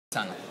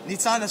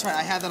Nitzan, that's right.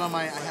 I had that on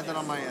my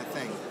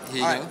thing.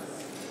 Here you go.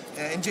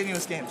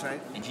 Engineous Games,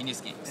 right?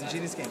 Engineous Games.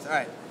 Engineous Games. All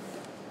right.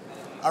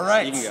 All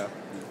right. You can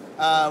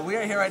go. We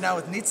are here right now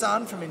with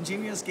Nitzan from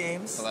Engineous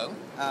Games. Hello.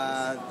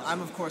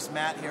 I'm of course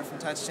Matt here from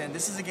TouchGen.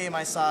 This is a game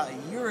I saw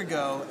a year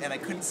ago, and I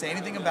couldn't say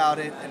anything about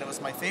it, and it was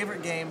my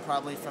favorite game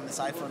probably from this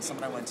iPhone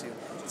summit I went to.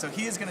 So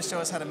he is going to show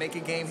us how to make a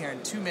game here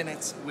in 2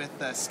 minutes with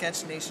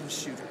Sketch Nation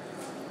Shooter.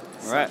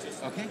 All right.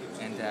 Okay.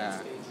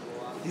 And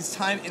He's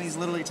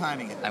literally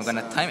timing it. I'm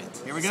gonna time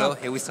it. Here we go. So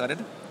here we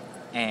started,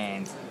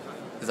 and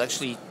there's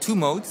actually 2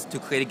 modes to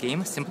create a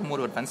game: simple mode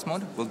or advanced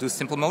mode. We'll do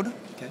simple mode.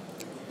 Okay.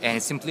 And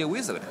it's simply a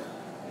wizard.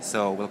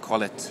 So we'll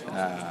call it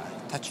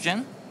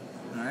TouchGen.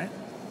 All right.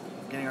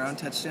 Getting our own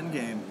TouchGen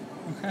game.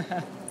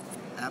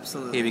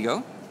 Absolutely. Here we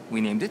go.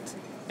 We named it,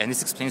 and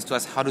this explains to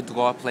us how to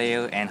draw a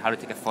player and how to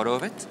take a photo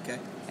of it. Okay.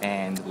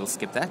 And we'll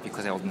skip that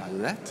because I already know how to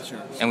do that.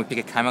 Sure. And we pick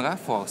a camera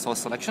for source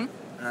selection.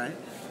 All right.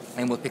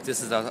 And we'll pick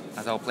this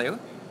as our player.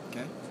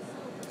 Okay.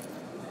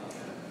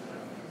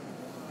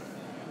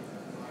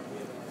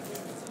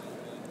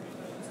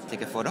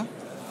 Take a photo.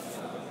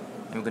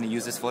 And we're going to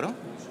use this photo.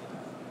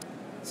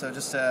 So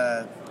just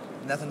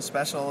nothing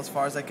special as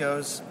far as that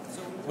goes.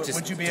 Just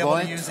Would you be draw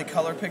able to it. use a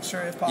color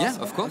picture if possible?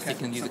 Yeah, of course. Okay. You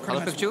can use So a pretty color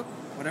much picture.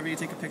 Whatever you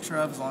take a picture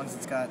of, as long as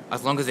it's got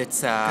As long as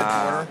it's good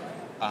border.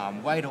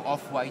 white or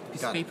off-white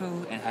piece Got of it. paper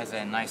and has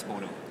a nice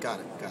border. Got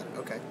it. Got it.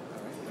 Okay.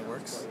 All right. That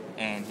works.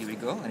 And here we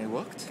go, and it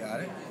worked.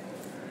 Got it.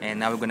 And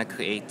now we're going to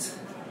create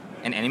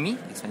an enemy.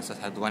 Explains to us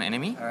how to do an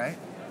enemy. All right.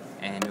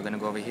 And we're going to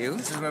go over here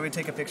This is where we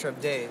take a picture of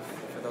Dave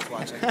for those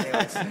watching.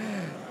 Anyways.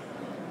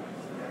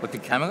 with the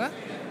camera.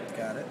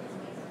 Got it.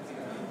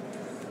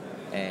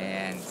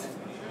 And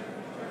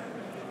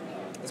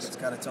It's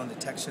got its own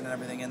detection and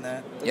everything in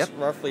that. yep. It's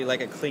roughly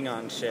like a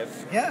Klingon ship.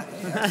 Yeah.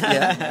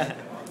 Yeah.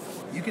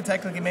 You could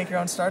technically make your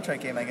own Star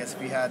Trek game, I guess,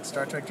 if you had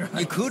Star Trek drawings.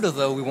 You could,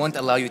 although we won't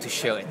allow you to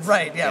show it.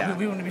 Right, yeah. Yeah.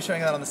 We wouldn't be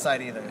showing that on the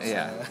site either. So.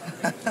 Yeah.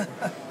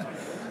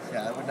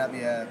 Yeah, it would not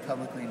be a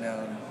publicly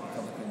known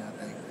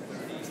thing.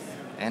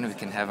 And we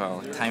can have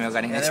our timer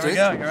running Yeah, next there to we it.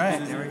 go. You're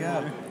right. There we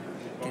go.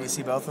 Can you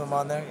see both of them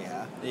on there?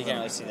 Yeah. You can't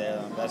really see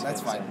that. That's good.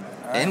 fine.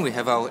 All right. And we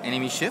have our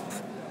enemy ship.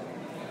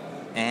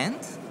 And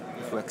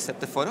if we accept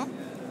the photo,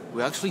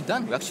 we're actually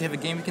done. We actually have a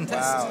game we can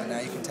test. Wow, now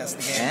you can test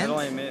the game. And- It's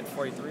only a minute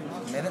 43.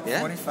 Minute Yeah.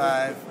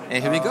 45.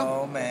 And here we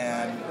go. Oh,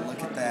 man.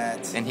 Look at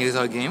that. And here's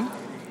our game.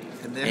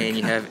 And there And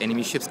you have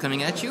enemy ships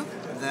coming at you.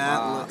 that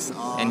looks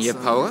awesome. And you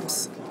have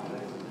power-ups.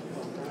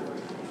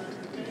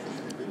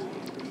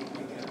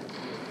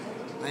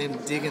 I am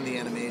digging the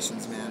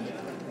animations, man.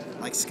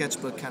 Like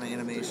sketchbook kind of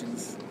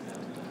animations.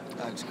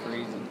 That's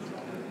crazy.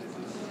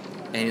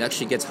 And it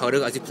actually gets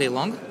harder as you play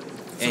along.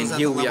 And is that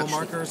here the we level actually,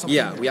 marker or something?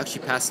 yeah, we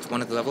actually passed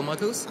one of the level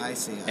markers. I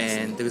see.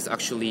 And there's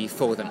actually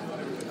 4 of them.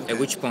 Okay. At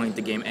which point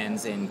the game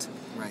ends, and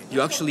Right.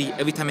 you actually,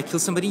 every time I kill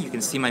somebody, you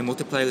can see my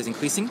multiplier is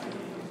increasing.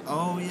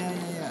 Oh, yeah.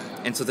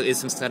 And so there is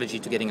some strategy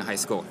to getting a high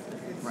score.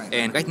 Right.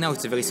 And right now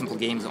it's a very simple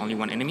game, there's only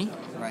one enemy.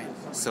 Right.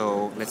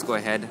 So let's go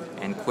ahead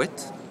and quit.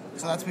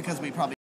 So that's because we probably